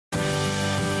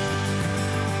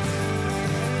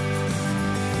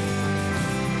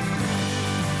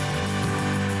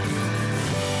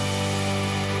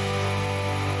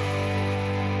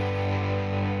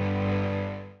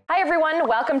everyone,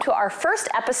 welcome to our first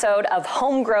episode of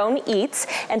Homegrown Eats,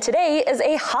 and today is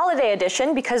a holiday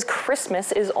edition because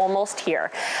Christmas is almost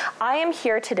here. I am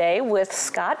here today with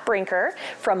Scott Brinker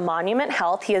from Monument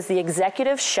Health. He is the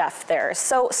executive chef there.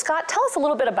 So Scott, tell us a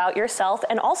little bit about yourself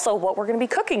and also what we're going to be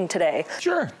cooking today.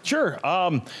 Sure.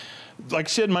 Like I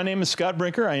said, my name is Scott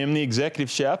Brinker. I am the executive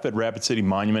chef at Rapid City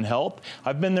Monument Health.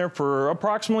 I've been there for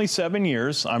approximately 7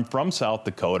 years. I'm from South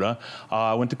Dakota.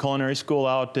 I went to culinary school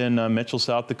out in Mitchell,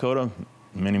 South Dakota,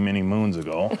 many, many moons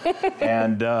ago.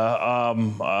 And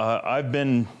I've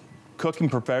been cooking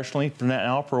professionally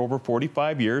now for over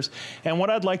 45 years. And what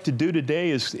I'd like to do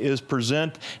today is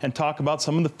present and talk about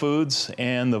some of the foods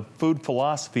and the food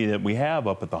philosophy that we have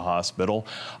up at the hospital,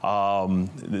 some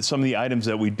of the items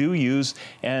that we do use,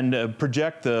 and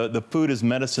project the food as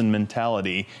medicine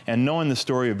mentality and knowing the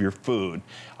story of your food.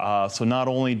 So not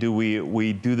only do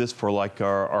we do this for like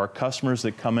our customers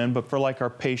that come in, but for like our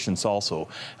patients also.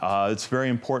 It's very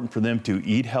important for them to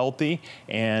eat healthy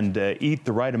and eat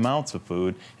the right amounts of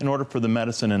food in order for the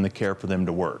medicine and the care for them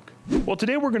to work. Well,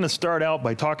 today we're going to start out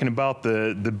by talking about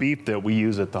the beef that we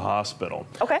use at the hospital.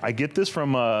 Okay. I get this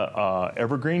from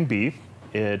Evergreen Beef.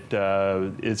 It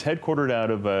is headquartered out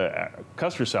of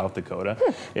Custer, South Dakota.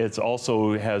 It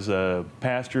also has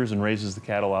pastures and raises the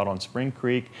cattle out on Spring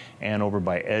Creek and over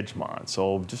by Edgemont.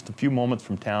 So just a few moments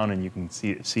from town and you can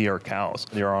see our cows.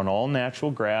 They're on all natural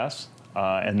grass.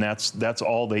 And that's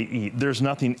all they eat. There's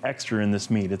nothing extra in this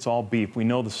meat. It's all beef. We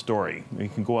know the story. We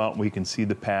can go out and we can see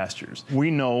the pastures.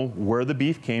 We know where the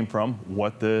beef came from,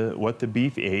 what the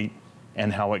beef ate,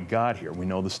 and how it got here. We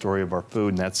know the story of our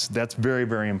food, and that's very,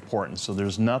 very important. So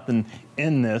there's nothing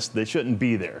in this that shouldn't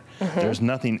be there. There's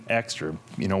nothing extra.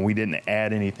 You know, we didn't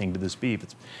add anything to this beef.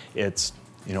 It's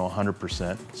you know,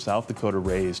 100% South Dakota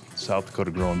raised, South Dakota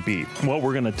grown beef. What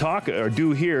we're gonna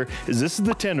do here is this is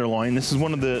the tenderloin. This is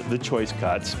one of the choice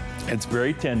cuts. It's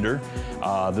very tender.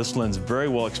 This lends very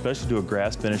well, especially to a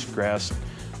grass-finished,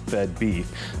 grass-fed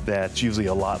beef that's usually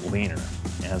a lot leaner.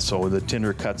 And so the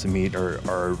tender cuts of meat are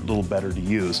a little better to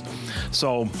use.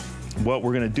 So what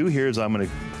we're gonna do here is I'm gonna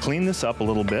clean this up a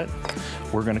little bit.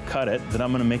 We're gonna cut it, then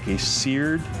I'm gonna make a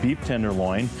seared beef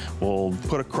tenderloin. We'll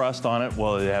put a crust on it.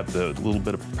 We'll have the little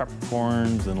bit of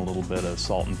peppercorns and a little bit of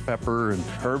salt and pepper and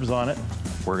herbs on it.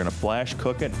 We're gonna flash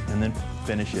cook it and then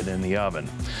finish it in the oven.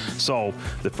 So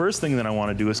the first thing that I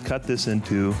wanna do is cut this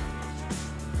into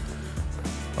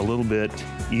a little bit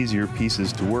easier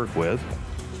pieces to work with.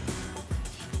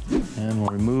 And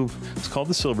we'll remove, it's called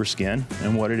the silver skin,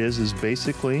 and what it is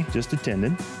basically just a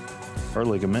tendon or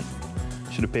ligament.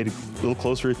 Should have paid a little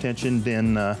closer attention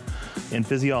than in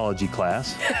physiology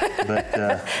class. But,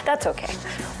 that's okay.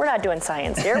 We're not doing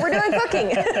science here, we're doing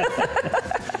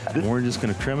cooking. We're just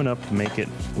gonna trim it up to make it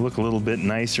look a little bit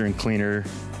nicer and cleaner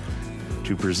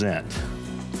to present.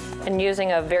 And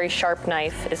using a very sharp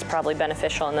knife is probably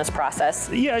beneficial in this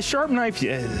process. Yeah, a sharp knife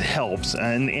helps.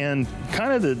 And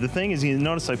kind of the thing is, you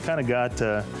notice I've kind of got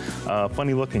a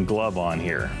funny looking glove on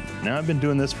here. Now I've been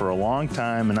doing this for a long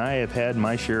time and I have had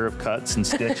my share of cuts and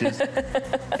stitches.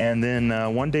 And then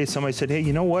one day somebody said, hey,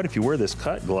 you know what? If you wear this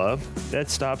cut glove,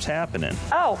 that stops happening.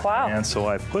 Oh, wow. And so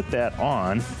I put that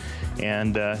on.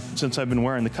 And since I've been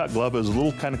wearing the cut glove, it was a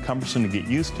little kind of cumbersome to get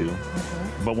used to.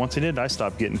 But once I did, I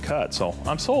stopped getting cut, so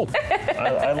I'm sold.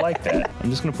 I like that.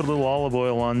 I'm just gonna put a little olive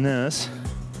oil on this,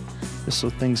 just so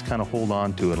things kind of hold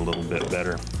on to it a little bit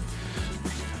better.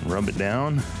 Rub it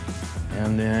down,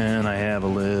 and then I have a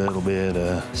little bit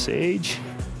of sage.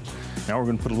 Now we're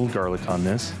gonna put a little garlic on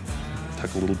this.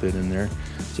 Tuck a little bit in there,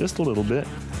 just a little bit.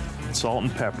 Salt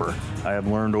and pepper. I have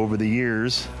learned over the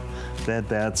years that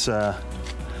that's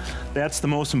the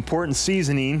most important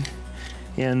seasoning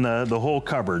in the whole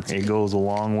cupboard. It goes a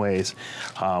long ways.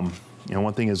 You know,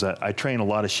 one thing is that I train a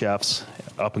lot of chefs,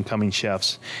 up-and-coming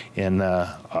chefs, at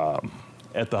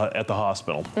the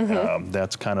hospital.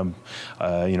 That's kind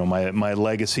of, you know, my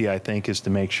legacy, I think, is to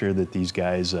make sure that these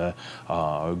guys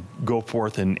go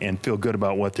forth and feel good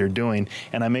about what they're doing,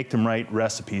 and I make them write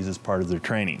recipes as part of their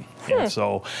training. And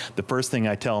so the first thing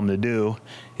I tell them to do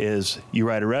is you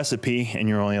write a recipe and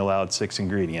you're only allowed 6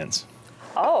 ingredients.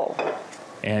 Oh.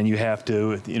 And you have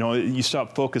to, you know, you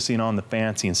stop focusing on the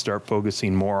fancy and start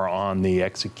focusing more on the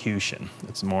execution.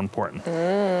 That's more important.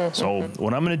 So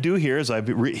what I'm gonna do here is I've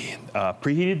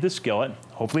preheated the skillet.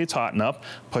 Hopefully it's hot enough.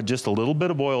 Put just a little bit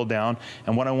of oil down.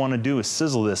 And what I wanna do is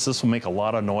sizzle this. This will make a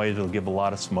lot of noise. It'll give a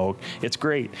lot of smoke. It's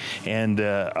great. And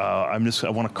I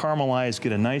wanna caramelize,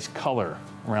 get a nice color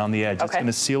around the edge. Okay. It's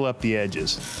gonna seal up the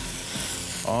edges.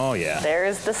 Oh yeah.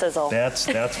 There's the sizzle. That's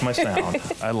my sound.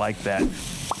 I like that.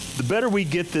 The better we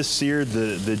get this seared,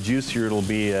 the juicier it'll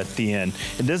be at the end.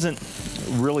 It doesn't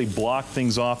really block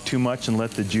things off too much and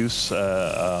let the juice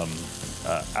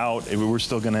out. We're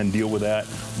still going to deal with that,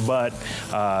 but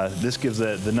this gives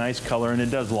the nice color, and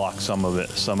it does lock some of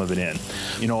it in.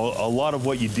 You know, a lot of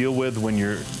what you deal with when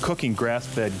you're cooking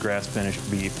grass-fed,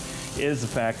 grass-finished beef is the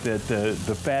fact that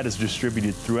the fat is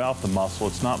distributed throughout the muscle.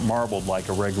 It's not marbled like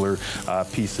a regular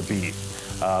piece of beef.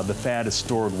 The fat is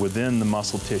stored within the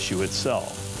muscle tissue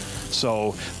itself.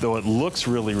 So though it looks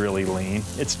really, really lean,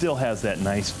 it still has that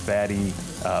nice fatty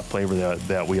flavor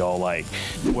that we all like.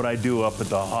 What I do up at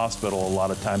the hospital a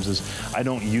lot of times is I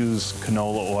don't use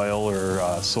canola oil or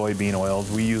soybean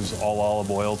oils. We use all olive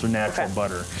oils or natural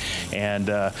butter. And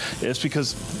it's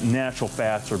because natural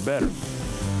fats are better.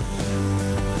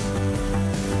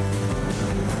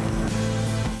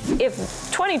 If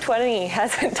 2020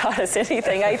 hasn't taught us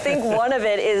anything, I think one of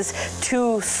it is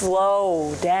to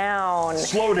slow down.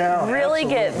 Slow down, really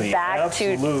absolutely. Get back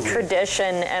to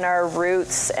tradition and our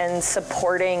roots and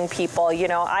supporting people. You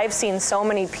know, I've seen so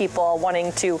many people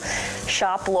wanting to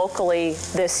shop locally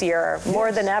this year,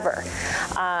 more than ever.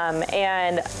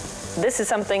 And this is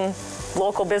something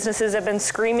local businesses have been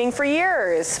screaming for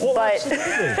years, but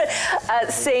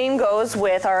same goes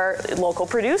with our local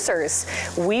producers.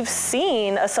 We've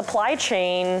seen a supply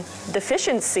chain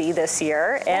deficiency this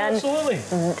year, and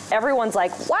everyone's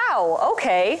like, wow,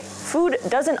 okay, food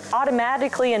doesn't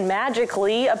automatically and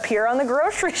magically appear on the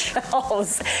grocery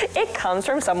shelves. It comes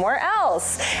from somewhere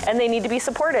else, and they need to be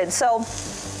supported. So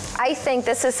I think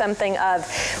this is something of,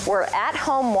 we're at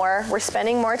home more, we're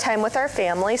spending more time with our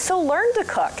family, so learn to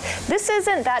cook. This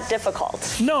isn't that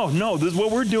difficult. No,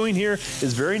 what we're doing here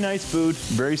is very nice food,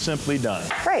 very simply done.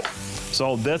 Right.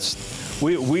 So that's,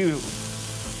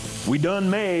 we done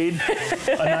made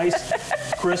a nice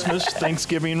Christmas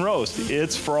Thanksgiving roast.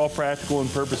 It's, for all practical and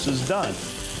purposes, done.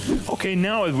 Okay,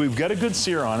 now we've got a good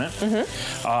sear on it.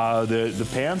 The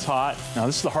pan's hot. Now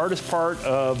this is the hardest part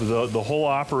of the whole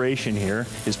operation here,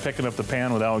 is picking up the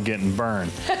pan without getting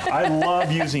burned. I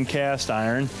love using cast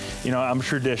iron. You know, I'm a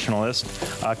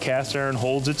traditionalist. Cast iron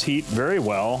holds its heat very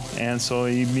well, and so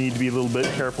you need to be a little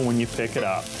bit careful when you pick it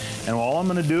up. And all I'm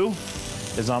gonna do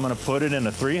is I'm gonna put it in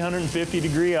a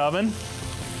 350-degree oven,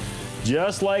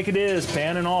 just like it is,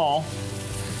 pan and all.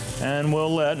 And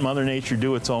we'll let Mother Nature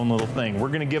do its own little thing. We're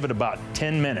gonna give it about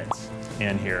 10 minutes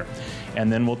in here.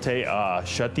 And then we'll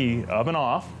shut the oven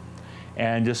off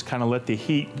and just kind of let the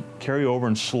heat carry over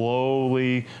and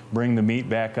slowly bring the meat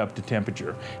back up to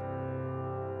temperature.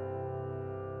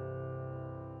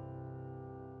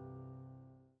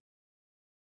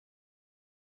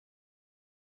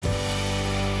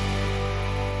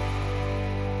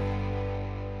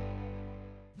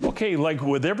 Okay, like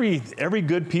with every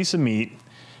good piece of meat,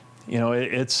 you know,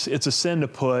 it's a sin to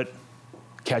put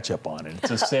ketchup on it.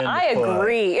 It's a sin to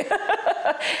put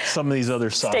some of these other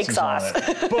sauces on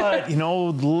it. But, you know,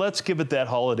 let's give it that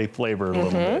holiday flavor a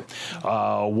little bit.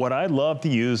 What I love to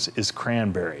use is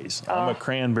cranberries. I'm a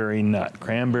cranberry nut.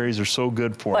 Cranberries are so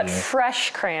good for you. But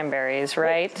fresh cranberries,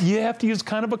 right? You have to use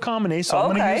kind of a combination. So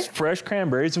I'm going to use fresh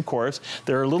cranberries, of course.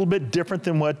 They're a little bit different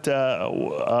than what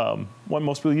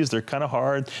most people use. They're kind of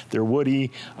hard. They're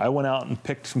woody. I went out and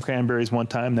picked some cranberries one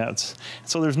time.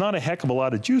 So there's not a heck of a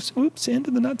lot of juice. Oops,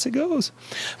 into the nuts it goes.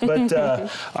 But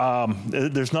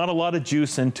there's not a lot of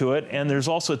juice into it, and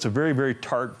it's a very, very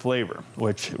tart flavor,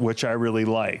 which I really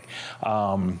like.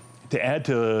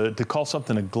 To call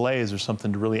something a glaze or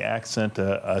something to really accent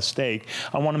a steak,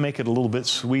 I want to make it a little bit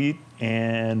sweet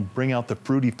and bring out the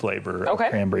fruity flavor of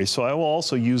cranberries. So I will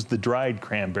also use the dried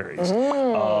cranberries.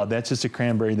 That's just a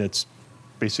cranberry that's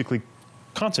basically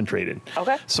concentrated.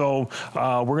 So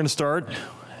we're going to start,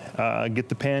 get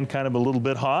the pan kind of a little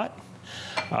bit hot.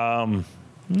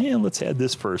 Yeah, let's add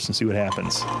this first and see what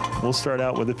happens. We'll start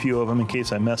out with a few of them in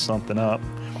case I mess something up.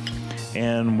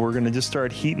 And we're gonna just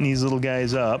start heating these little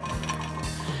guys up.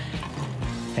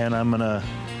 And I'm gonna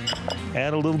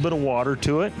add a little bit of water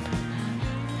to it.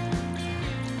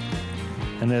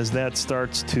 And as that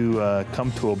starts to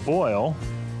come to a boil.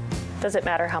 Does it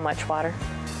matter how much water?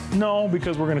 No,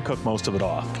 because we're gonna cook most of it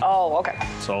off. Oh, okay.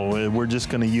 So we're just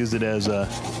gonna use it as a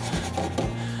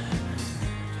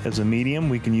medium.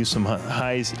 We can use some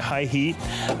high heat.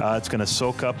 It's going to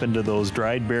soak up into those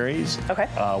dried berries.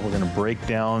 We're going to break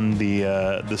down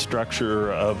the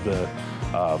structure of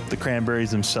the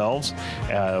cranberries themselves.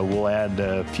 We'll add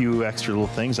a few extra little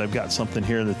things. I've got something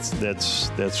here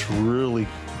that's really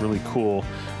really cool.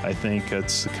 I think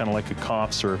it's kind of like a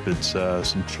cough syrup. It's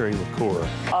some cherry liqueur.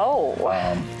 Oh.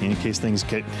 In case things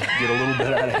get a little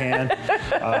bit out of hand,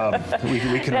 we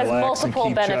can it has relax and multiple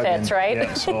keep benefits, chugging. right?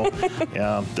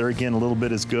 Yeah, so there again, a little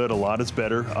bit is good, a lot is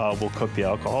better. We'll cook the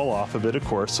alcohol off of it, of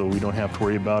course, so we don't have to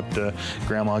worry about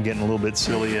Grandma getting a little bit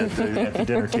silly at the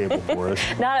dinner table for us.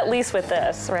 Not at least with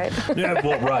this, right? Yeah,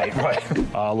 well, right.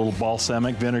 A little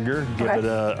balsamic vinegar, give it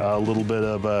a little bit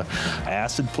of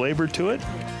acid flavor to it.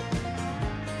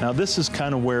 Now this is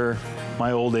kind of where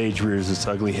my old age rears its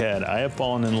ugly head. I have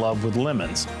fallen in love with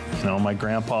lemons. You know, my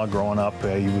grandpa growing up,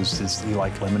 he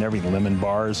liked lemon everything, lemon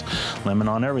bars, lemon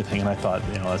on everything. And I thought,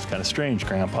 you know, that's kind of strange,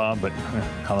 Grandpa, but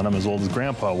now that I'm as old as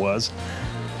Grandpa was,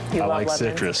 I like lemons.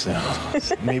 Citrus. You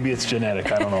know. Maybe it's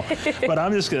genetic, I don't know. But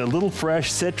I'm just getting a little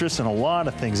fresh citrus and a lot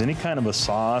of things. Any kind of a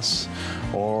sauce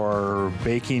or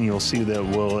baking, you'll see that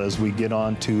as we get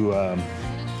on to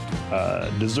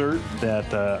dessert,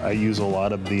 that I use a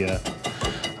lot of the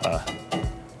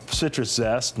citrus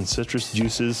zest and citrus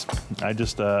juices. I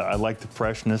like the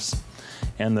freshness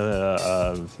and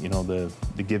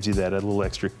it gives you that little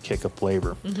extra kick of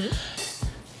flavor.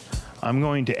 I'm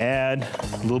going to add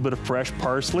a little bit of fresh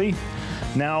parsley.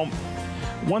 Now,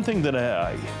 one thing that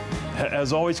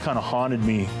has always kind of haunted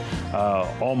me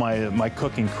all my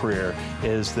cooking career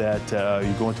is that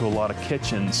you go into a lot of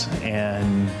kitchens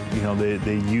and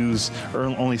they use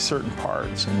only certain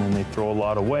parts and then they throw a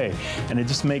lot away. And it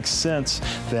just makes sense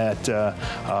that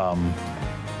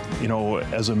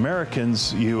as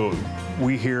Americans,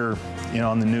 we hear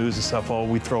on the news and stuff, oh,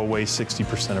 we throw away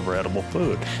 60% of our edible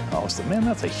food. And I always thought, man,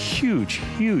 that's a huge,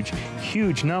 huge,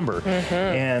 huge number.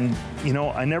 And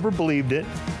I never believed it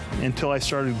until I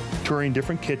started touring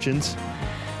different kitchens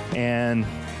and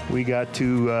we got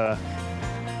to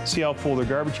see how full their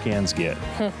garbage cans get.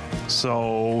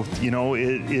 So,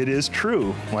 it is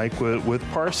true, like with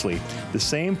parsley. The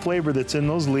same flavor that's in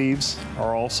those leaves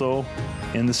are also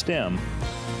in the stem.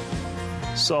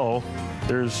 So,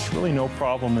 there's really no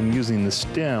problem in using the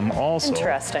stem also.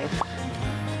 Interesting.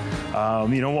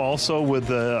 Also with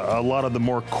a lot of the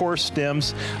more coarse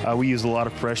stems, we use a lot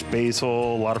of fresh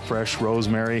basil, a lot of fresh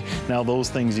rosemary. Now those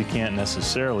things you can't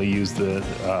necessarily use the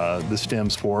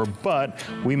stems for, but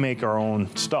we make our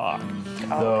own stock.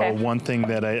 The one thing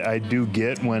that I do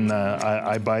get when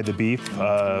I buy the beef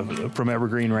from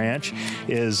Evergreen Ranch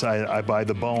is I buy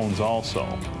the bones also.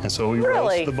 And so we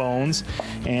roast the bones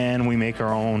and we make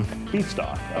our own beef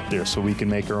stock up there so we can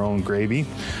make our own gravy.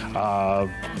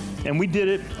 And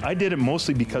I did it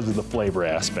mostly because of the flavor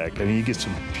aspect. I mean, you get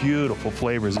some beautiful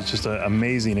flavors. It's just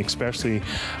amazing, especially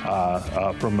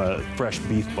from fresh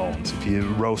beef bones. If you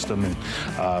roast them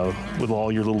with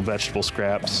all your little vegetable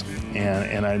scraps,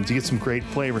 and you get some great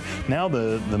flavor. Now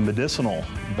the medicinal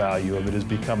value of it is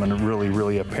becoming really,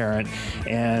 really apparent.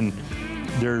 And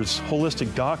there's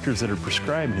holistic doctors that are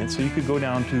prescribing it. So you could go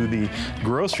down to the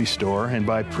grocery store and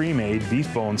buy pre-made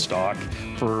beef bone stock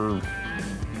for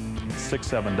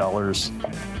 $6-7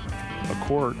 a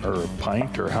quart or a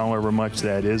pint or however much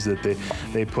that is that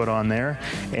they put on there,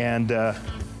 and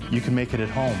you can make it at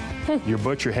home. Your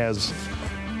butcher has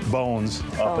bones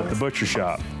up at the butcher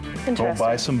shop. Go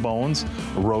buy some bones,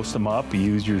 roast them up,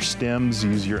 use your stems,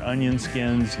 use your onion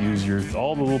skins, use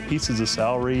all the little pieces of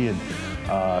celery and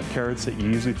carrots that you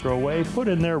usually throw away, put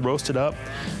it in there, roast it up,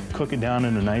 cook it down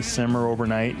in a nice simmer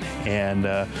overnight, and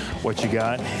what you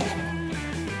got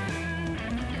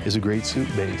is a great soup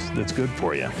base that's good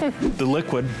for you. The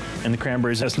liquid in the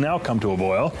cranberries has now come to a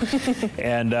boil,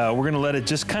 and we're gonna let it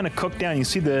just kind of cook down. You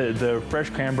see the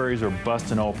fresh cranberries are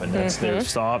busting open. They're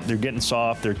soft, they're getting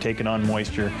soft, they're taking on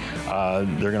moisture.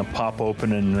 They're gonna pop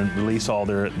open and release all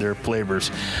their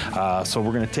flavors. So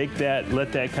we're gonna take that,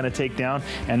 let that kind of take down.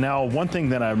 And now one thing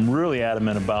that I'm really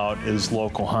adamant about is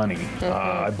local honey.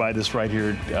 I buy this right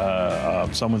here.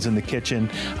 Someone's in the kitchen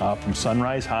from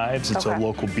Sunrise Hives. It's a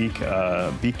local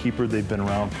beekeeper. They've been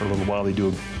around for a little while. They do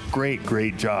a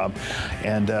great job.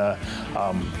 And the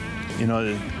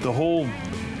whole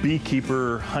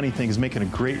beekeeper honey thing is making a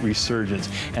great resurgence,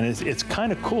 and it's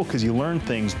kind of cool because you learn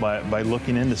things by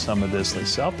looking into some of this. Like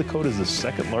South Dakota is the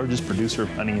second largest producer of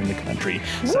honey in the country,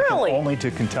 second only to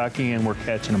Kentucky, and we're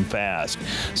catching them fast.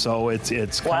 So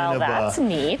it's kind of that's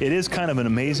neat. It is kind of an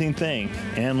amazing thing.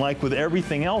 And like with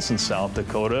everything else in South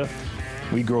Dakota,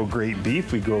 we grow great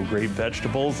beef, we grow great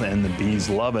vegetables, and the bees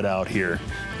love it out here.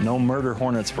 No murder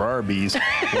hornets for our bees.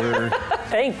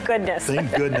 Thank goodness.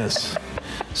 Thank goodness.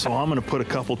 So I'm gonna put a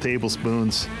couple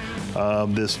tablespoons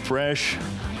of this fresh,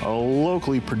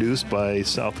 locally produced by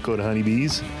South Dakota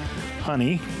honeybees,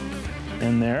 honey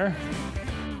in there.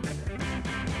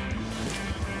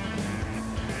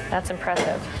 That's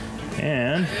impressive.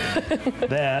 And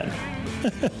that,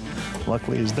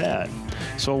 luckily, is that.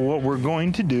 So what we're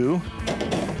going to do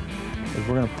is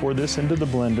we're going to pour this into the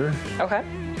blender. Okay.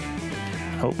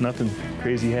 Hope nothing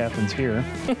crazy happens here.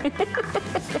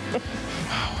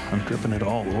 Wow, I'm dripping it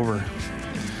all over.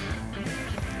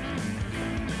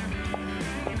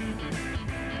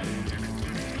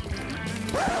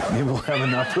 Maybe we'll have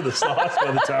enough for the sauce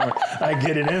by the time I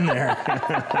get it in there.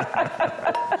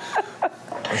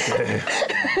 Okay.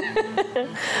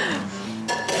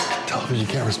 Television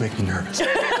cameras make me nervous.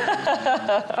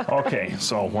 Okay,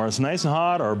 so when it's nice and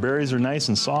hot, our berries are nice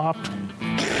and soft.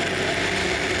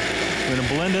 We're gonna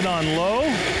blend it on low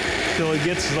till it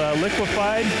gets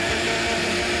liquefied.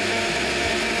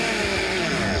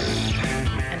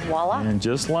 And voila. And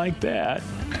just like that.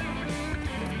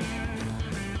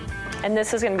 And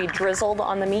this is going to be drizzled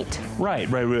on the meat? Right,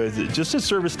 just at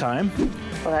service time.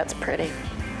 Well, that's pretty.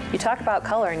 You talk about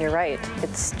color, and you're right.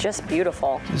 It's just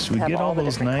beautiful. We get all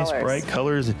those nice bright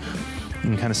colors. You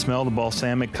can kind of smell the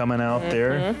balsamic coming out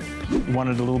there.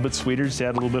 Want it a little bit sweeter, just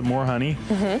add a little bit more honey.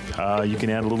 You can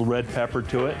add a little red pepper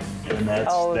to it, and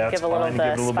that's give a fine. Give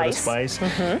it a little bit of spice. spice.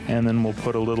 And then we'll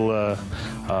put a little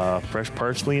fresh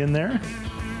parsley in there.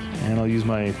 And I'll use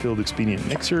my Field Expedient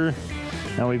mixer.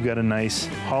 Now we've got a nice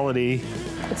holiday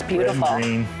it's beautiful. red and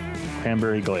green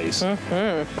cranberry glaze.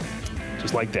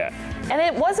 Just like that. And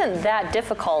it wasn't that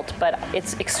difficult, but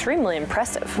it's extremely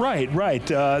impressive. Right.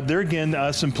 There again,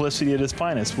 simplicity at its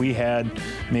finest. We had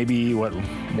maybe,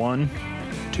 1,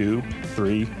 2,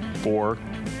 3, 4,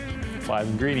 5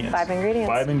 ingredients. 5 ingredients.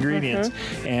 5 ingredients.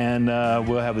 And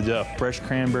we'll have a fresh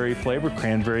cranberry flavor.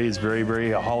 Cranberry is very,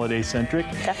 very holiday-centric.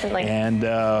 Definitely. And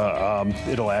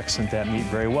it'll accent that meat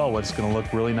very well. What's going to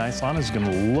look really nice on it is going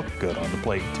to look good on the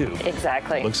plate, too.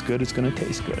 Exactly. Looks good, it's going to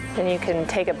taste good. Then you can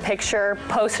take a picture,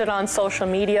 post it on social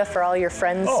media for all your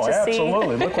friends to see. Oh,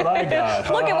 absolutely. Look what I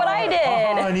got. Look at what I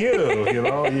did. On you,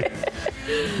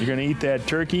 You're going to eat that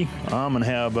turkey. I'm going to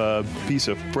have a piece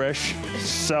of fresh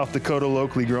South Dakota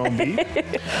locally grown beef.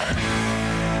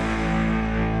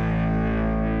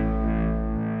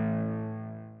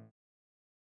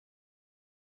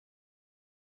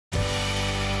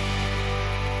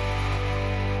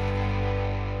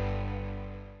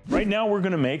 Right now we're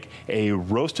going to make a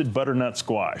roasted butternut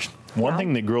squash. One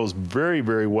thing that grows very,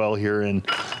 very well here in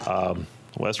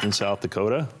western South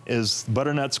Dakota is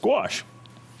butternut squash.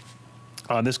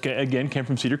 This, again, came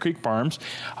from Cedar Creek Farms.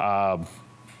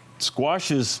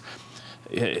 Squash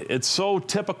it's so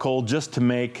typical just to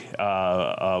make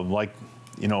like,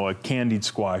 a candied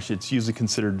squash. It's usually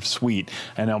considered sweet.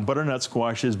 And now butternut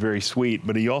squash is very sweet,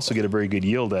 but you also get a very good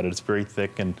yield at it. It's very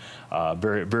thick and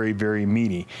very, very, very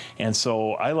meaty. And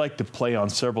so I like to play on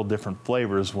several different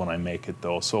flavors when I make it,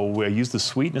 though. So I use the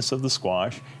sweetness of the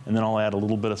squash, and then I'll add a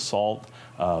little bit of salt,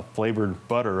 flavored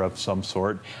butter of some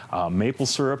sort, maple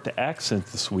syrup to accent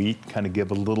the sweet, kind of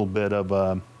give a little bit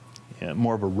of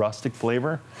more of a rustic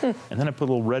flavor. And then I put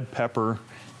a little red pepper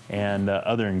and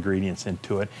other ingredients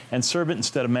into it, and serve it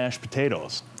instead of mashed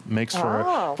potatoes. Makes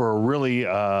for a really,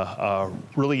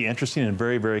 really interesting and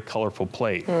very, very colorful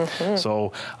plate.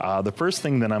 So the first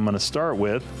thing that I'm going to start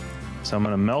with is I'm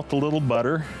going to melt a little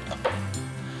butter.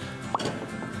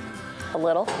 A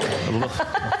little?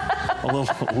 A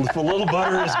little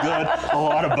butter is good. A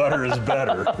lot of butter is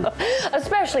better.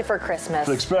 Especially for Christmas.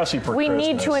 Especially for Christmas. We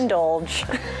need to indulge.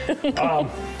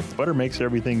 Butter makes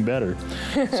everything better.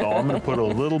 So I'm going to put a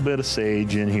little bit of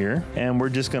sage in here, and we're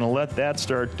just going to let that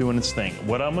start doing its thing.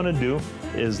 What I'm going to do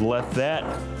is let that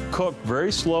cook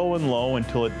very slow and low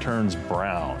until it turns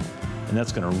brown. And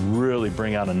that's going to really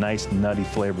bring out a nice nutty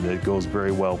flavor that goes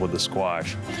very well with the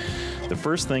squash. The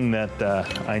first thing that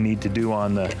I need to do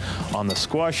on the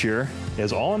squash here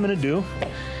is all I'm going to do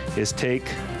is take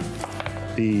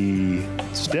the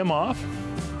stem off,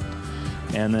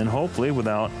 and then hopefully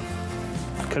without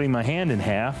cutting my hand in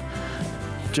half,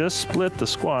 just split the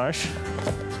squash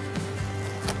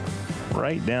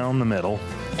right down the middle.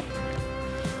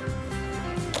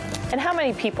 And how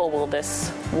many people will this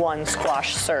one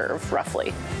squash serve,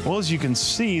 roughly? Well, as you can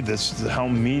see, this is how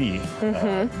meaty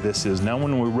this is. Now,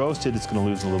 when we roast it, it's going to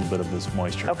lose a little bit of this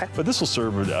moisture. Okay. But this will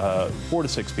serve 4 to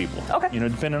 6 people. Okay.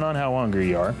 Depending on how hungry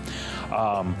you are.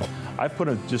 I put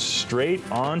it just straight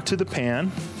onto the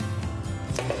pan.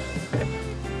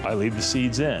 I leave the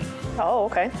seeds in. Oh,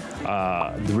 okay.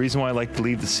 The reason why I like to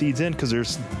leave the seeds in, because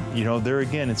there's, there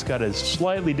again, it's got a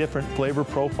slightly different flavor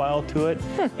profile to it.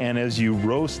 And as you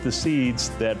roast the seeds,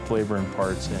 that flavor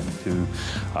imparts into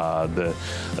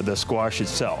the squash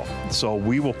itself. So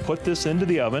we will put this into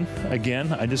the oven.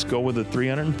 Again, I just go with a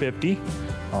 350.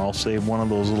 I'll save one of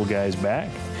those little guys back.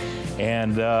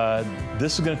 And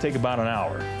this is going to take about an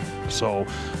hour. So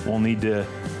we'll need to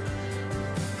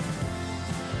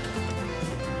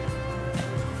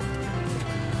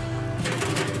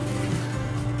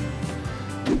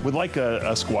with like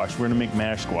a squash, we're gonna make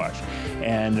mashed squash.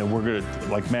 And we're gonna,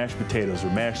 like mashed potatoes or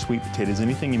mashed sweet potatoes,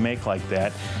 anything you make like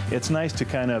that, it's nice to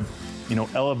kind of, you know,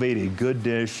 elevate a good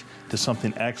dish to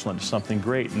something excellent, to something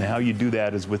great. And how you do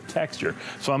that is with texture.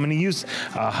 So I'm gonna use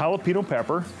jalapeno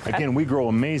pepper. Again, we grow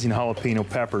amazing jalapeno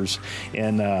peppers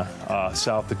in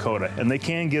South Dakota, and they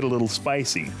can get a little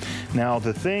spicy. Now,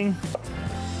 the thing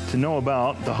to know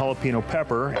about the jalapeno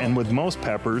pepper, and with most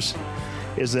peppers,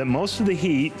 is that most of the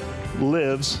heat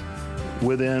lives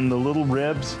within the little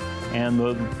ribs and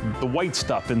the white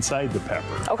stuff inside the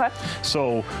pepper. Okay.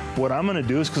 So what I'm gonna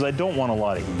do is, because I don't want a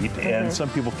lot of heat, and some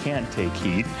people can't take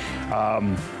heat,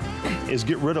 is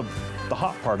get rid of the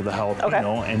hot part of the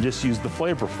jalapeno and just use the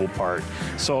flavorful part.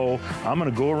 So I'm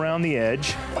gonna go around the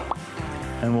edge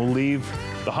and we'll leave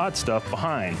the hot stuff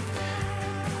behind.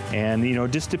 And, you know,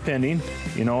 just depending,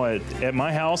 you know, at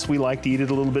my house, we like to eat it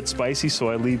a little bit spicy, so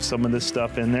I leave some of this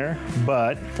stuff in there.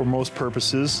 But for most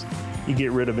purposes, you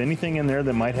get rid of anything in there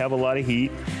that might have a lot of heat.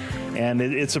 And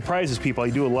it surprises people.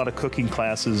 I do a lot of cooking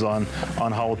classes on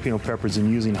jalapeno peppers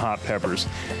and using hot peppers.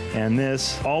 And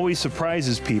this always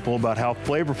surprises people about how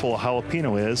flavorful a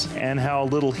jalapeno is and how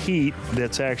little heat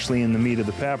that's actually in the meat of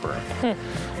the pepper.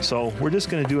 So we're just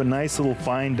gonna do a nice little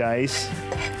fine dice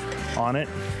on it.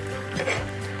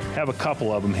 Have a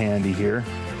couple of them handy here.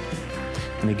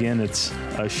 And again, it's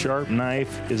a sharp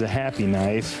knife is a happy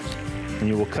knife, and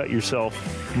you will cut yourself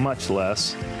much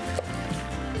less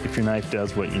if your knife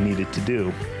does what you need it to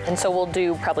do. And so we'll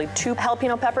do probably 2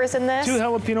 jalapeno peppers in this? 2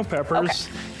 jalapeno peppers.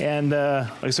 Okay. And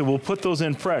like I said, we'll put those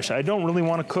in fresh. I don't really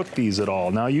want to cook these at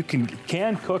all. Now you can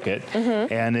cook it,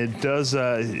 and it does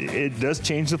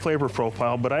change the flavor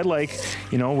profile, but I like,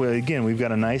 you know, again, we've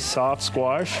got a nice soft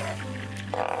squash.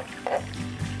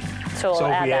 So we'll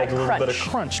add we that add a little crunch. bit of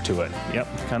crunch to it. Yep,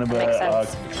 kind of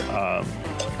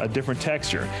a different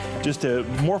texture. Just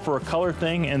more for a color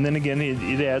thing, and then again,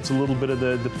 it adds a little bit of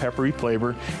the peppery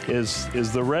flavor, is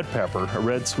the red pepper, a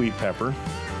red sweet pepper.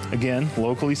 Again,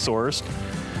 locally sourced.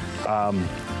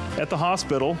 At the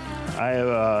hospital,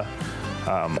 I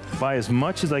buy as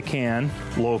much as I can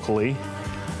locally.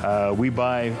 We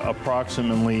buy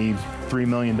approximately $3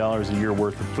 million a year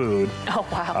worth of food. Oh,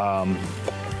 wow.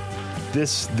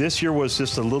 This year was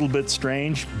just a little bit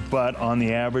strange, but on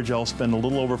the average, I'll spend a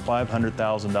little over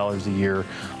 $500,000 a year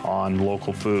on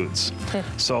local foods.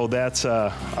 So that's,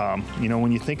 you know,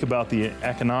 when you think about the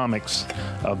economics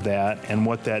of that and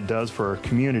what that does for our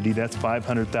community, that's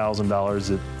 $500,000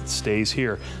 that stays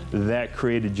here. That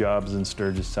created jobs in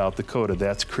Sturgis, South Dakota.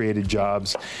 That's created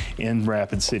jobs in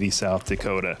Rapid City, South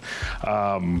Dakota.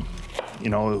 You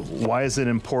know, why is it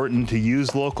important to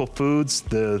use local foods?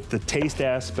 The taste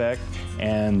aspect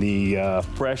and the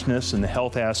freshness and the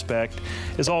health aspect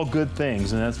is all good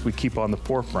things, and that's what we keep on the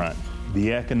forefront.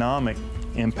 The economic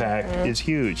impact is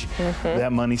huge.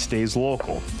 That money stays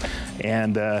local.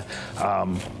 And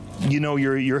you know,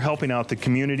 you're helping out the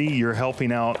community, you're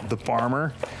helping out the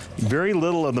farmer. Very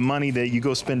little of the money that you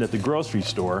go spend at the grocery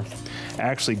store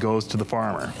actually goes to the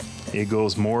farmer. It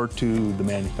goes more to the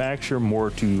manufacturer, more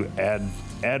to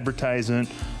advertisement,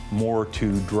 more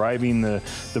to driving the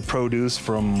produce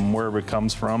from wherever it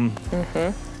comes from,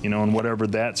 you know, and whatever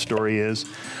that story is,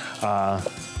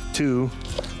 to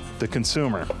the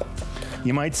consumer.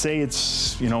 You might say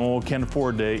it's, you know, can't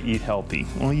afford to eat healthy.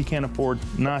 Well, you can't afford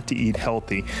not to eat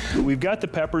healthy. We've got the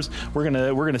peppers. We're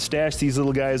gonna stash these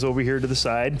little guys over here to the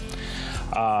side.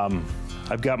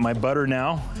 I've got my butter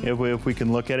now. If we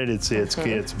can look at it,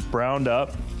 it's browned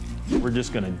up. We're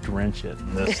just gonna drench it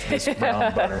in this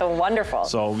brown butter. Wonderful.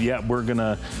 So yeah, we're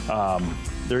gonna,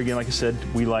 there again, like I said,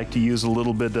 we like to use a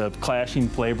little bit of clashing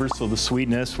flavors. So the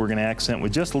sweetness, we're gonna accent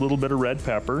with just a little bit of red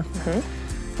pepper.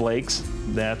 Flakes,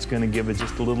 that's gonna give it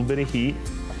just a little bit of heat.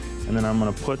 And then I'm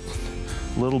gonna put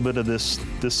a little bit of this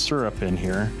syrup in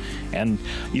here. And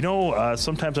you know,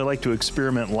 sometimes I like to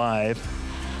experiment live.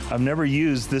 I've never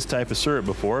used this type of syrup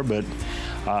before, but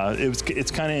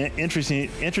it's kind of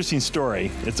interesting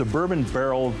story. It's a bourbon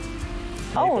barrel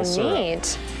maple syrup.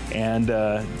 Neat. And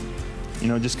you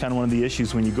know, just kind of one of the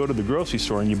issues when you go to the grocery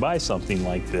store and you buy something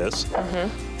like this,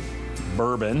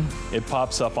 bourbon, it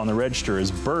pops up on the register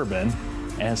as bourbon,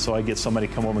 and so I get somebody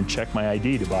come over and check my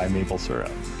ID to buy maple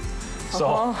syrup. So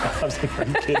I was like, are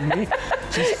you kidding me?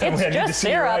 She said, I need to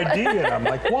see your ID, and I'm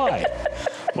like, why?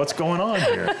 What's going on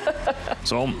here?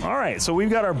 So, all right, so we've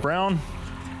got our brown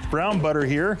butter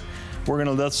here.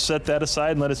 let's set that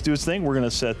aside and let us do its thing. We're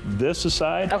gonna set this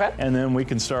aside, okay, and then we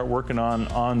can start working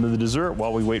on the dessert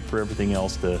while we wait for everything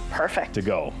else to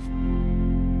go.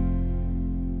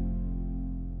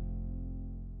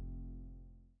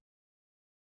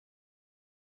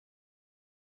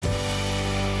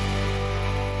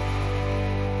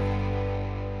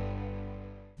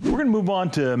 We're going to move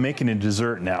on to making a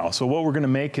dessert now. So what we're going to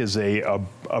make is a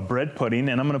bread pudding,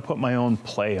 and I'm going to put my own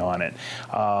play on it.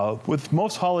 With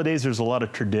most holidays, there's a lot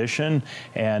of tradition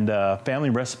and family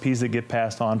recipes that get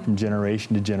passed on from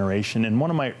generation to generation. And one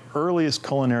of my earliest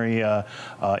culinary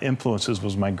influences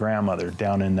was my grandmother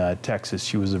down in Texas.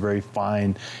 She was a very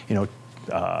fine,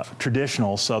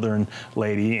 traditional Southern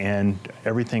lady, and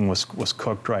everything was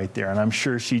cooked right there. And I'm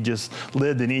sure she just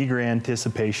lived in eager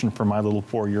anticipation for my little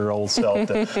 4-year-old self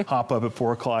to hop up at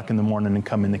 4 o'clock in the morning and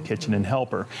come in the kitchen and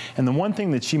help her. And the one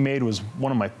thing that she made was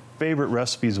one of my favorite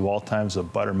recipes of all time is a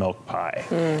buttermilk pie.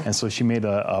 And so she made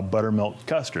a buttermilk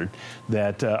custard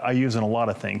that I use in a lot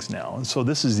of things now. And so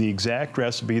this is the exact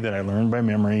recipe that I learned by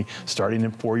memory starting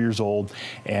at 4 years old.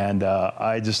 And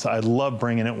I love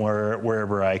bringing it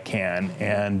wherever I can.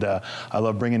 And I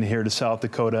love bringing it here to South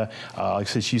Dakota. Like I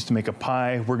said, she used to make a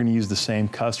pie. We're going to use the same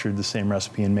custard, the same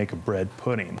recipe, and make a bread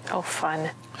pudding. Oh,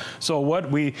 fun. So what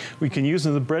we can use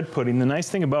in the bread pudding, the nice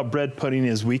thing about bread pudding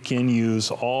is we can use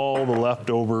all the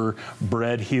leftover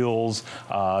bread heels,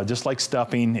 just like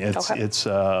stuffing. It's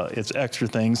extra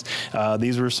things.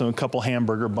 These were a couple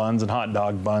hamburger buns and hot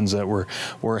dog buns that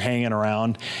were hanging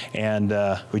around, and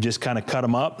we just kind of cut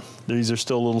them up. These are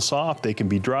still a little soft. They can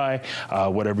be dry,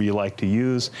 whatever you like to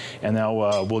use. And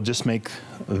now we'll just make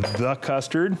the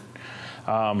custard.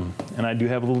 And I do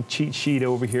have a little cheat sheet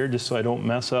over here just so I don't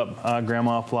mess up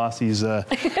Grandma Flossie's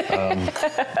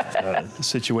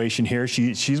situation here.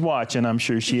 She's watching, I'm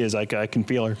sure she is. I can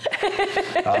feel her.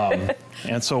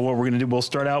 And so what we're going to do, we'll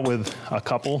start out with a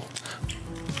couple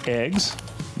eggs.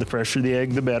 The fresher the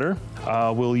egg, the better.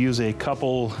 We'll use a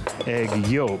couple egg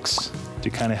yolks to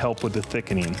kind of help with the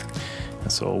thickening.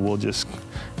 And so we'll just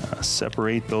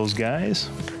separate those guys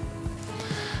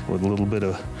with a little bit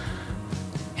of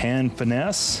hand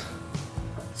finesse.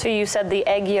 So you said the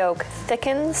egg yolk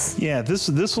thickens? Yeah, this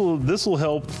will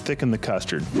help thicken the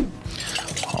custard.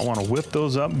 I want to whip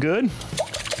those up good,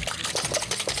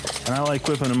 and I like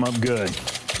whipping them up good.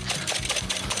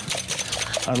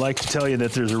 I'd like to tell you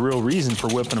that there's a real reason for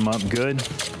whipping them up good.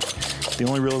 The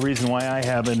only real reason why I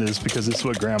haven't is because it's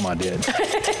what Grandma did.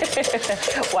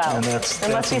 Wow. And there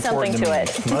must be something to it.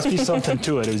 There must be something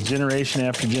to it. It was generation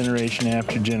after generation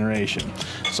after generation.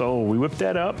 So we whip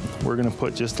that up. We're going to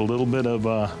put just a little bit of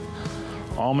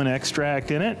almond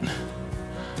extract in it.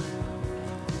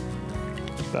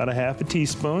 About a half a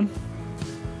teaspoon.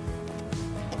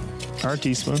 Or a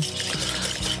teaspoon.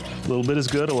 A little bit is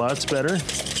good, a lot's better.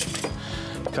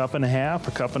 A cup and a half,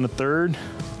 a cup and a third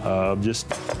of just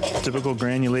typical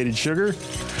granulated sugar.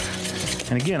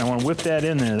 And again, I want to whip that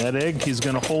in there. That egg is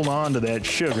going to hold on to that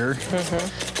sugar.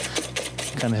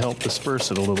 Kind of help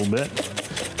disperse it a little bit.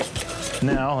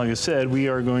 Now, like I said, we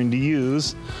are going to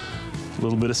use a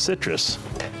little bit of citrus.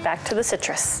 Back to the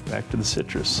citrus. Back to the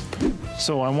citrus.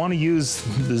 So I want to use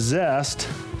the zest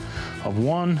of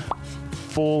 1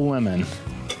 full lemon.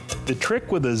 The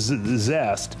trick with the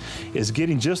zest is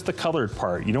getting just the colored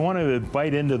part. You don't want to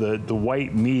bite into the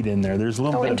white meat in there. There's a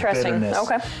little bit of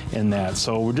bitterness in that.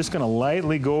 So we're just going to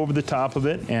lightly go over the top of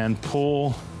it and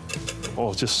pull,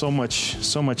 just so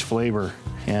much flavor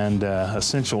and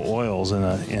essential oils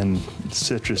in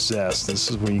citrus zest. This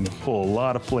is where you can pull a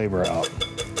lot of flavor out.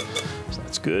 So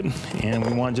that's good. And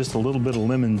we want just a little bit of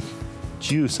lemon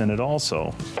juice in it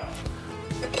also.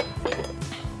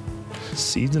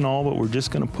 Seeds and all, but we're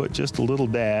just going to put just a little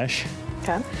dash.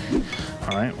 Okay.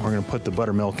 All right, we're going to put the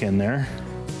buttermilk in there.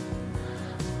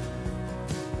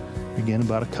 Again,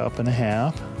 about a cup and a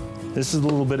half. This is a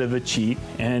little bit of a cheat,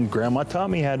 and Grandma taught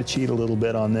me how to cheat a little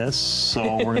bit on this,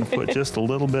 so we're going to put just a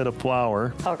little bit of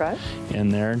flour in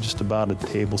there, just about a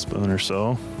tablespoon or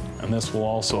so. And this will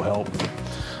also help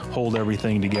hold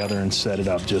everything together and set it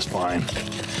up just fine.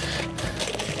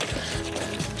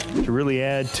 To really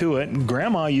add to it,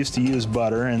 Grandma used to use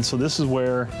butter, and so this is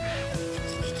where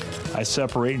I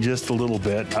separate just a little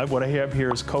bit. What I have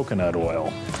here is coconut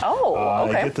oil. Oh,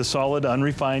 okay. I get the solid,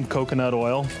 unrefined coconut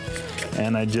oil,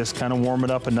 and I just kind of warm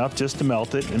it up enough just to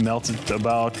melt it. It melts at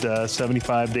about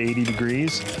 75 to 80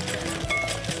 degrees.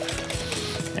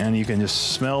 And you can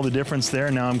just smell the difference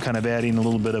there. Now I'm kind of adding a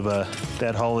little bit of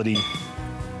that holiday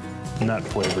nut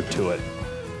flavor to it.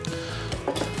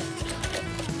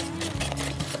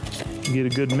 Get a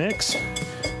good mix,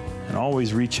 And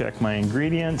always recheck my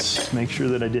ingredients, make sure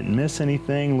that I didn't miss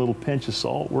anything. A little pinch of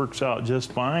salt works out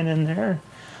just fine in there.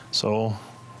 So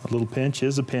a little pinch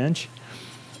is a pinch.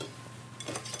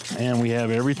 And we have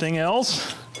everything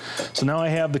else. So now I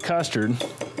have the custard.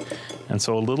 And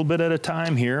so a little bit at a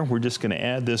time here, we're just gonna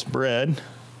add this bread.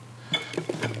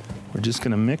 We're just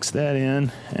gonna mix that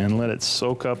in and let it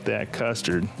soak up that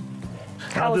custard.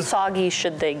 How soggy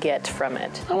should they get from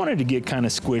it? I want it to get kind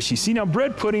of squishy. See, now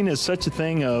bread pudding is such a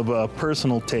thing of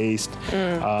personal taste.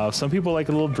 Some people like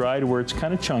it a little dry to where it's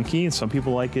kind of chunky, and some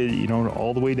people like it, you know,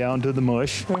 all the way down to the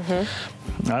mush.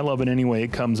 I love it any way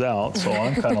it comes out, so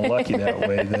I'm kind of lucky that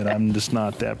way that I'm just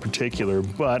not that particular.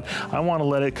 But I want to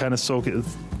let it kind of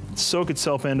soak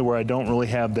itself into where I don't really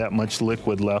have that much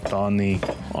liquid left on the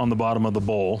bottom of the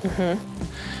bowl. And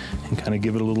kind of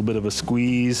give it a little bit of a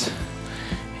squeeze.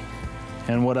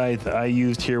 And what I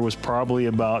used here was probably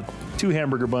about 2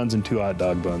 hamburger buns and 2 hot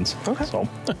dog buns. Okay. So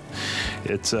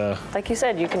it's like you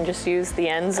said, you can just use the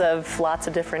ends of lots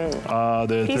of different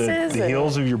pieces. The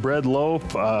heels of your bread loaf.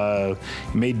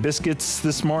 Made biscuits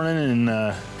this morning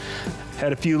and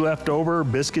had a few left over.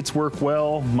 Biscuits work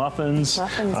well. Muffins.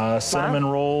 Cinnamon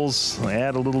rolls.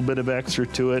 Add a little bit of extra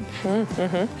to it.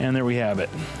 And there we have it.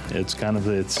 It's kind of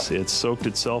it's soaked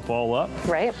itself all up.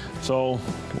 Right. So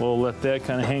we'll let that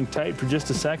kind of hang tight for just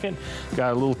a second.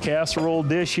 Got a little casserole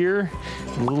dish here.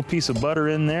 A little piece of butter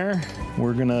in there.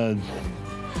 We're gonna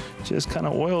just kind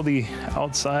of oil the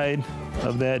outside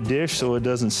of that dish so it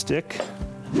doesn't stick.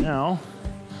 Now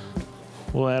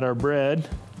we'll add our bread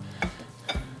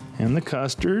and the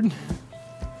custard.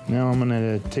 Now I'm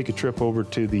gonna take a trip over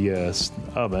to the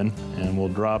oven and we'll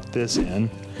drop this in.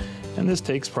 And this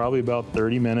takes probably about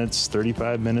 30 minutes,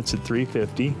 35 minutes at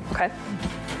 350. Okay.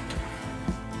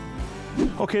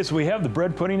 Okay, so we have the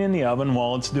bread pudding in the oven.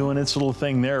 While it's doing its little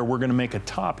thing there, we're gonna make a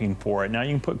topping for it. Now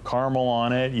you can put caramel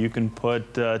on it, you can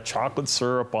put chocolate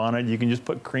syrup on it, you can just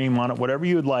put cream on it, whatever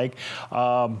you would like.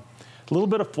 A little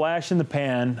bit of flash in the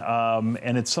pan,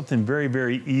 and it's something very,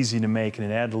 very easy to make, and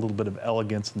it added a little bit of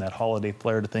elegance and that holiday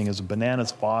flair to thing is a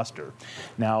bananas Foster.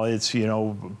 Now it's, you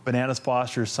know, bananas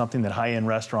Foster is something that high-end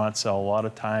restaurants sell a lot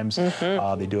of times.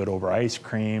 They do it over ice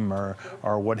cream or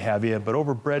what have you, but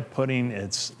over bread pudding,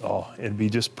 it's, it'd be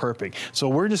just perfect. So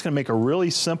we're just gonna make a really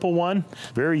simple one,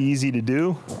 very easy to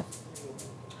do.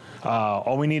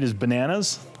 All we need is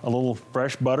bananas, a little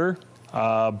fresh butter,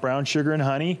 brown sugar and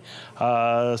honey,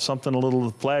 something a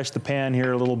little to flash the pan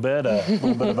here a little bit, a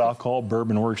little bit of alcohol.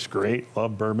 Bourbon works great,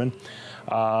 love bourbon.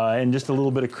 And just a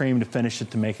little bit of cream to finish it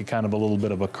to make it kind of a little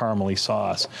bit of a caramely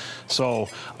sauce. So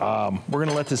we're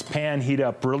gonna let this pan heat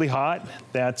up really hot.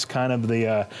 That's kind of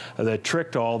the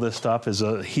trick to all this stuff is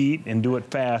heat and do it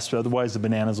fast, otherwise the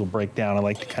bananas will break down. I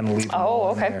like to kind of leave them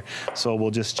all in there. So we'll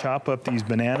just chop up these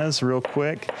bananas real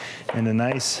quick into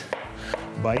nice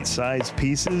bite-sized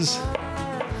pieces.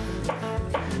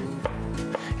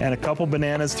 And a couple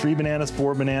bananas, 3 bananas,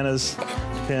 4 bananas,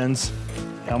 depends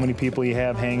how many people you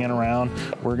have hanging around.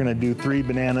 We're gonna do 3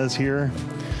 bananas here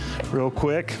real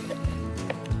quick.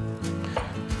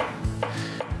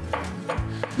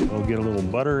 We'll get a little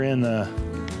butter in the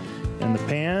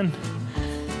pan.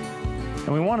 And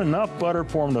we want enough butter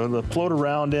for them to float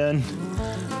around in,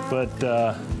 but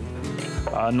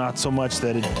not so much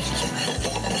that it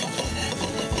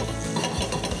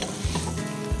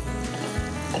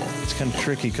kind of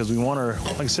tricky because we want our,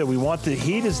 like I said, we want the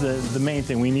heat is the main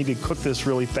thing. We need to cook this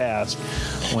really fast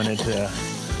when it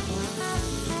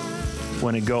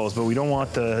goes, but we don't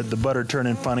want the butter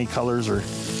turning funny colors or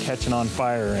catching on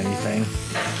fire or anything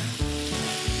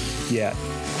yet.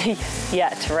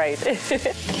 Yet, right.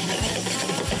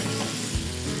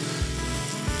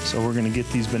 So we're gonna get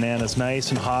these bananas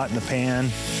nice and hot in the pan.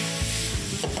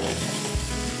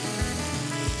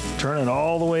 Turn it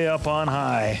all the way up on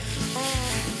high.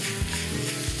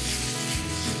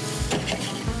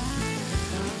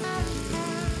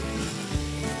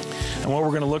 And what we're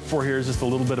going to look for here is just a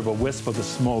little bit of a wisp of the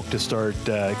smoke to start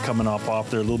coming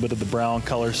off there. A little bit of the brown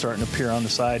color starting to appear on the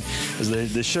side as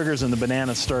the sugars in the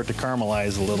bananas start to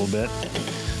caramelize a little bit.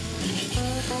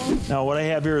 Now what I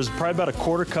have here is probably about a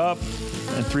 1/4 cup,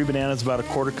 and 3 bananas, about a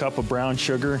 1/4 cup of brown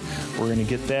sugar. We're going to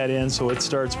get that in so it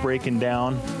starts breaking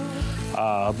down.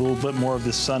 A little bit more of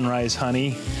this sunrise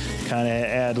honey, kind of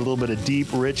add a little bit of deep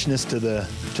richness to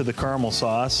the caramel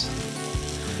sauce.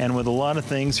 And with a lot of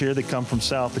things here that come from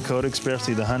South Dakota,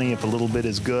 especially the honey, if a little bit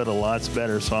is good, a lot's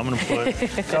better. So I'm gonna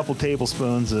put a couple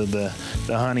tablespoons of the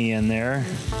honey in there.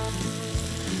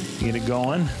 Get it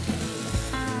going.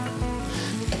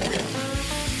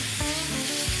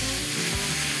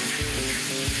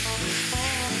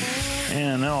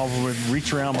 And And now I'll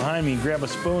reach around behind me and grab a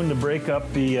spoon to break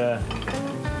up the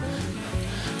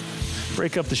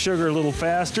sugar a little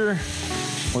faster.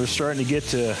 We're starting to get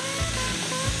to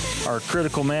our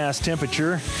critical mass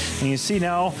temperature. And you see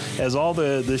now, as all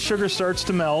the sugar starts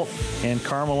to melt and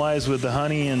caramelize with the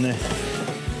honey and the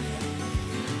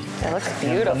It looks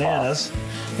beautiful. Bananas,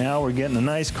 now we're getting a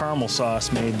nice caramel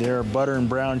sauce made there. Butter and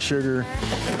brown sugar.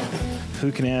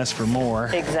 Who can ask for more?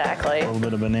 Exactly. A little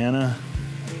bit of banana.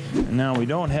 And now we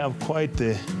don't have quite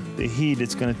the heat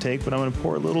it's going to take, but I'm going to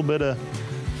pour a little bit of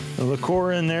the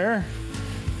liqueur in there.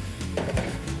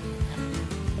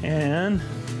 And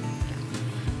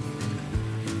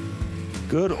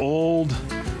good old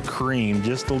cream,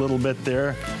 just a little bit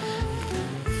there.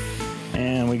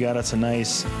 And we got us a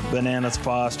nice Bananas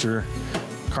Foster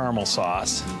caramel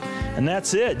sauce. And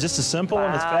that's it, just as simple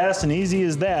and as fast and easy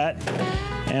as that.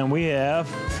 And we have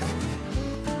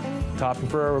topping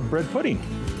for our bread pudding.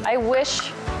 I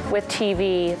wish with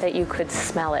TV that you could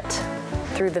smell it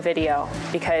through the video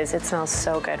because it smells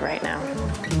so good right now.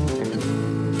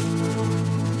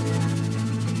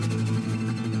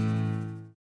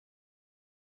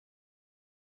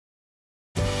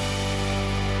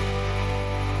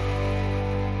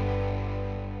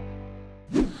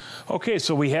 Okay,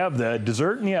 so we have the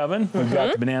dessert in the oven. We've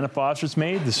got the banana Fosters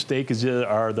made. The steak is,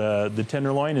 or the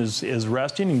tenderloin is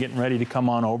resting and getting ready to come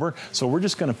on over. So we're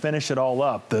just going to finish it all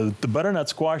up. The butternut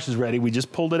squash is ready. We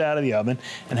just pulled it out of the oven.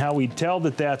 And how we tell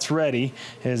that that's ready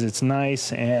is it's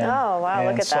nice and,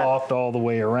 and soft all the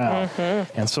way around.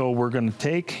 And so we're going to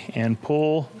take and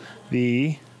pull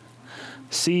the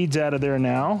seeds out of there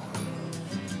now.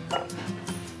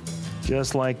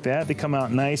 Just like that. They come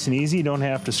out nice and easy. You don't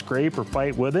have to scrape or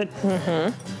fight with it.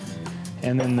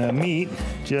 And then the meat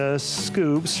just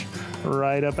scoops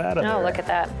right up out of there. Oh, look at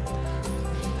that.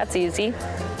 That's easy.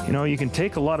 You know, you can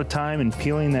take a lot of time in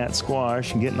peeling that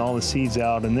squash and getting all the seeds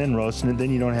out and then roasting it. Then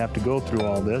you don't have to go through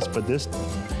all this. But this,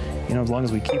 you know, as long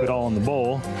as we keep it all in the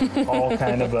bowl, all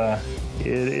kind of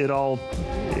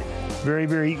very,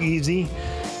 very easy.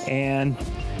 And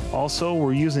also,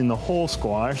 we're using the whole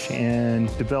squash and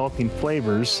developing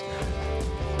flavors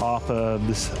off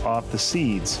the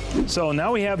seeds. So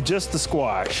now we have just the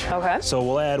squash. Okay. So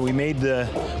we'll add. We made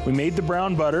the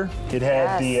brown butter. It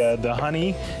had the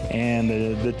honey and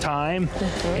the thyme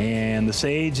and the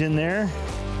sage in there.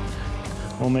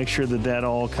 We'll make sure that that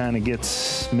all kind of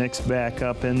gets mixed back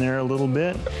up in there a little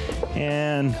bit.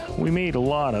 And we made a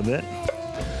lot of it.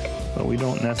 But we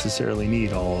don't necessarily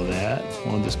need all of that.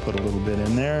 We'll just put a little bit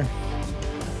in there.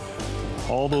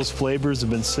 All those flavors have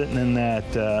been sitting in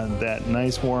that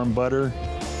nice warm butter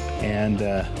and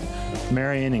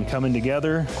marrying and coming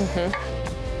together.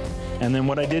 And then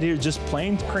what I did here is just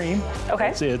plain cream. Okay.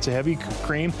 It's a heavy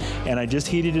cream, and I just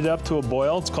heated it up to a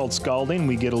boil. It's called scalding.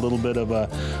 We get a little bit of a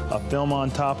film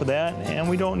on top of that, and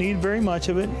we don't need very much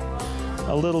of it.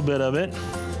 A little bit of it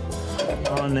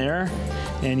on there.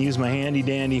 And use my handy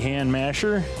dandy hand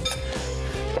masher.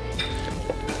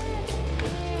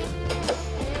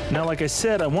 Now, like I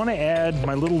said, I want to add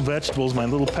my little vegetables, my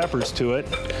little peppers to it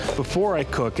before I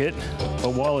cook it,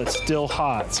 but while it's still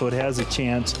hot, so it has a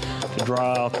chance to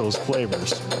draw out those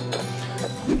flavors.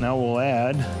 Now we'll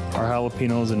add our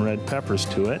jalapenos and red peppers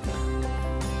to it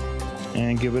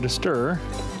and give it a stir.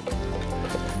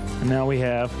 And now we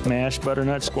have mashed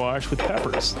butternut squash with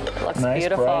peppers. Looks nice,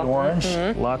 beautiful. Bright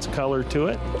orange, lots of color to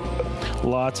it,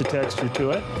 lots of texture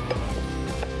to it.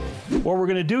 What we're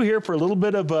going to do here for a little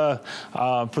bit of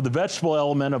for the vegetable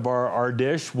element of our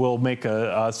dish, we'll make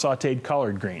a sauteed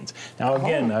collard greens. Now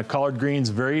again, collard greens,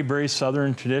 very, very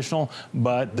southern traditional,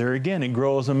 but there again, it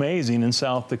grows amazing in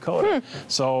South Dakota.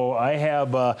 So I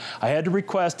had to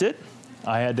request it.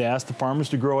 I had to ask the farmers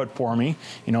to grow it for me.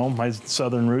 You know, my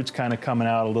southern roots kind of coming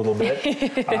out a little bit.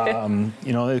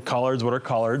 You know, the collards, what are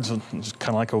collards? It's kind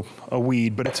of like a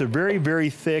weed, but it's a very, very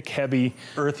thick, heavy,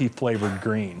 earthy flavored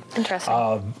green. Interesting.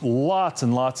 Lots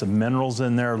and lots of minerals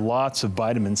in there, lots of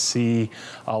vitamin C,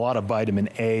 a lot of vitamin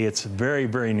A. It's very,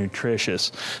 very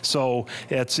nutritious. So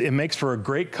it makes for a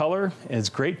great color. It's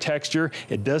great texture.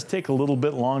 It does take a little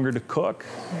bit longer to cook,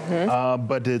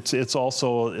 but it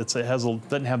also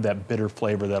doesn't have that bitter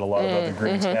flavor that a lot of other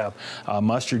greens have.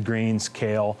 Mustard greens,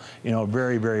 kale, you know,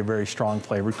 very, very, very strong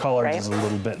flavor. Collards is a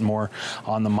little bit more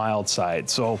on the mild side.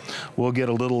 So we'll get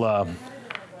a little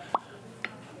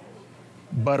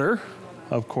butter,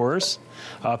 of course.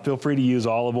 Feel free to use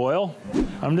olive oil.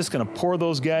 I'm just going to pour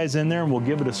those guys in there, and we'll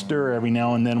give it a stir every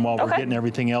now and then while we're getting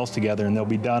everything else together, and they'll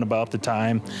be done about the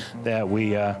time that we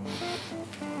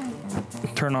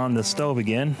turn on the stove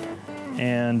again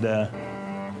and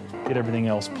get everything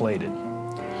else plated.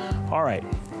 All right,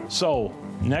 so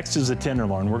Next is the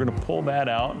tenderloin. We're gonna pull that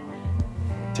out.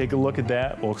 Take a look at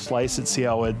that. We'll slice it, see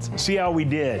how we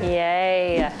did.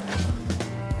 Yay.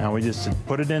 Now we just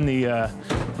put it in the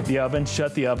oven,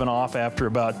 shut the oven off after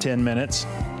about 10 minutes.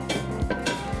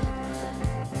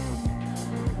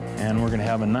 And we're gonna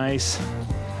have a nice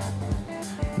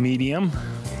medium.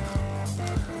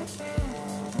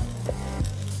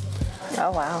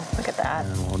 Oh wow, look at that.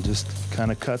 And we'll just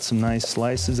kind of cut some nice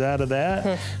slices out of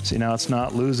that. See, now it's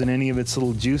not losing any of its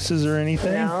little juices or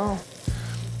anything. No.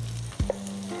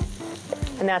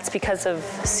 And that's because of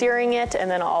searing it and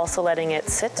then also letting it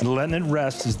sit? And letting it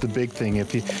rest is the big thing.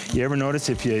 If you ever notice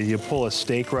if you pull a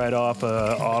steak right off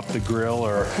the grill,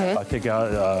 or take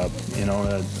out you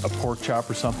know, a pork chop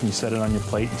or something, you set it on your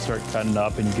plate and start cutting it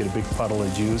up and you get a big puddle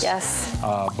of juice. Yes.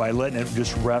 By letting it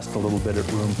just rest a little bit at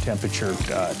room temperature,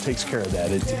 takes care of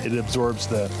that. It absorbs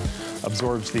the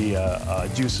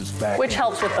juices back. Which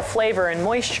helps with the flavor and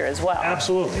moisture as well.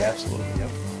 Absolutely, absolutely, yep.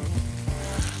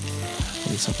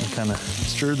 Need something to kind of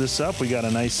stir this up. We got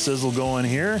a nice sizzle going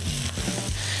here.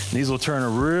 These will turn a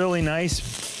really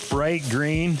nice bright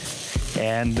green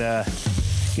and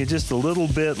get just a little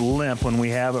bit limp when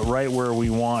we have it right where we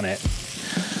want it.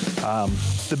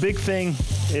 The big thing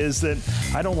is that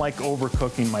I don't like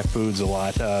overcooking my foods a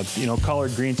lot. You know,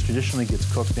 collard greens traditionally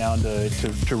gets cooked down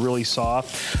to really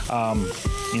soft.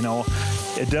 You know,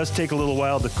 it does take a little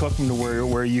while to cook them to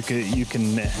where you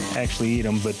can actually eat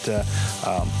them, but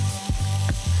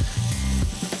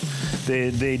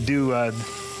they do,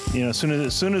 you know, as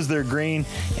soon as they're green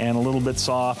and a little bit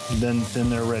soft, then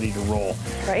they're ready to roll.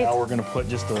 Right. Now we're going to put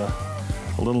just a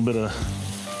little bit of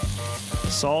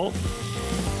salt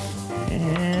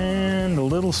and a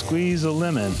little squeeze of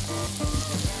lemon.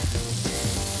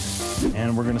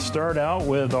 And we're going to start out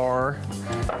with our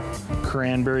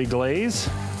cranberry glaze.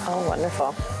 Oh,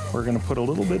 wonderful. We're going to put a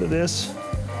little bit of this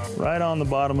right on the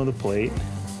bottom of the plate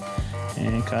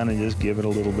and kind of just give it a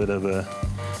little bit of a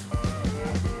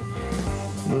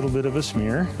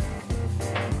smear.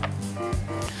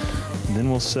 And then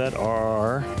we'll set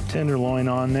our tenderloin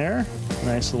on there.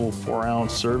 Nice little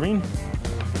 4-ounce serving.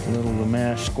 A little of the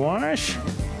mashed squash.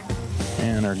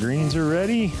 And our greens are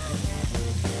ready.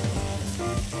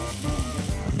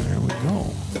 And there we go.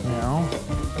 Now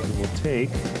we will take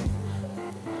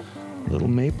a little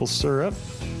maple syrup.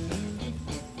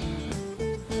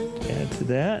 Add to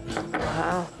that.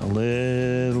 Wow. A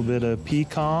little bit of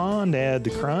pecan to add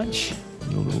the crunch.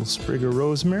 A little sprig of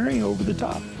rosemary over the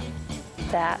top.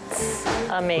 That's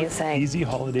amazing. Easy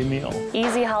holiday meal.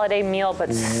 Easy holiday meal, but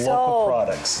Local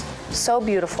products. so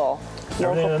beautiful. Everything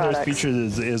Local under this products. feature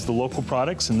is the local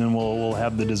products, and then we'll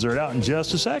have the dessert out in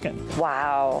just a second.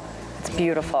 Wow, it's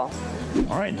beautiful.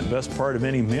 All right, the best part of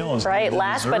any meal is Right, the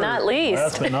last dessert. but not least.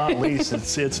 Last but not least,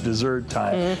 it's dessert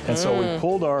time. And so we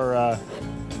pulled our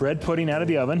bread pudding out of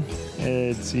the oven.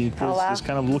 It's wow. just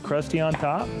kind of a little crusty on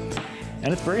top,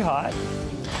 and it's very hot.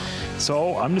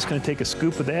 So I'm just going to take a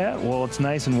scoop of that while it's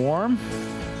nice and warm.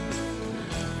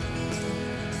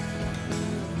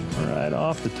 Right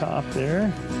off the top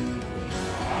there.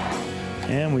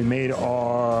 And we made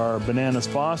our bananas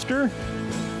Foster.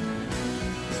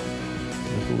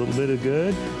 With a little bit of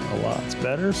good, a lot's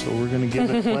better. So we're going to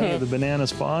give it plenty of the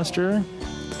bananas Foster.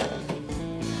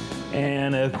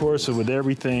 And of course, with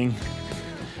everything,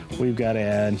 we've got to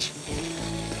add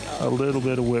a little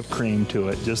bit of whipped cream to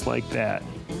it, just like that.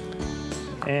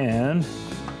 And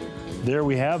there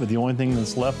we have it. The only thing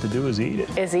that's left to do is eat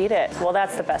it. Is eat it. Well,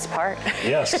 that's the best part.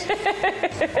 Yes,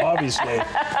 obviously.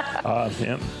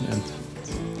 Yeah.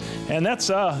 And that's,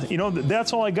 you know,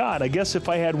 that's all I got. I guess if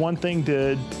I had one thing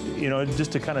to, you know,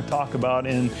 just to kind of talk about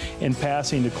in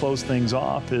passing to close things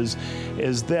off is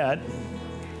that,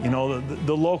 you know,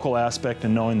 the local aspect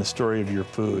and knowing the story of your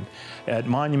food. At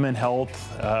Monument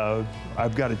Health,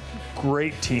 I've got a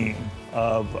great team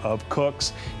of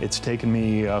cooks. It's taken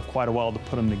me quite a while to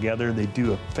put them together. They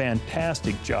do a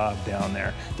fantastic job down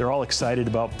there. They're all excited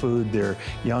about food. They're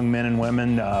young men and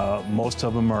women. Most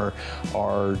of them are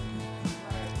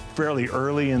fairly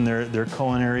early in their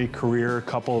culinary career, a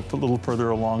couple a little further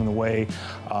along the way.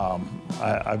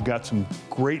 I've got some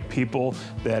great people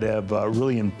that have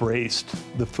really embraced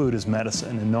the food as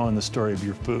medicine and knowing the story of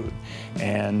your food.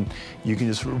 And you can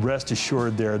just rest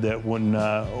assured there that when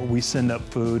we send up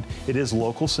food, it is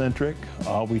local centric.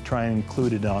 We try and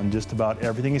include it on just about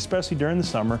everything, especially during the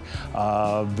summer.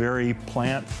 Very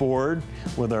plant forward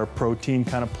with our protein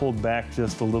kind of pulled back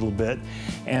just a little bit.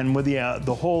 And with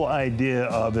the whole idea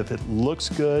of if it looks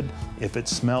good, if it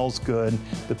smells good,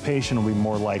 the patient will be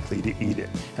more likely to eat it.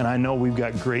 And I know we've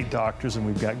got great doctors and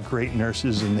we've got great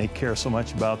nurses and they care so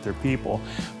much about their people,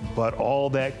 but all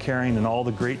that caring and all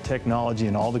the great technology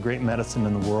and all the great medicine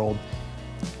in the world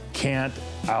can't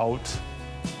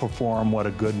outperform what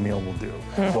a good meal will do,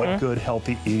 what good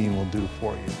healthy eating will do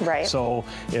for you. Right. So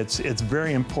it's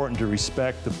very important to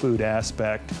respect the food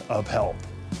aspect of health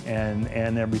and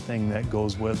everything that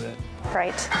goes with it.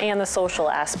 Right, and the social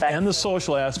aspect. And the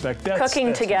social aspect.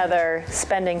 Cooking together,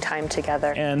 spending time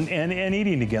together. And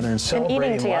eating together and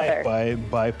celebrating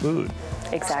life by food.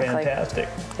 Exactly. It's fantastic.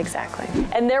 Exactly.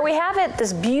 And there we have it,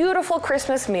 this beautiful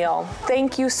Christmas meal.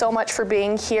 Thank you so much for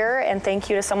being here, and thank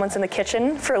you to Someone's in the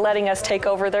Kitchen for letting us take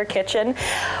over their kitchen.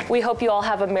 We hope you all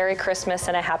have a Merry Christmas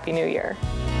and a Happy New Year.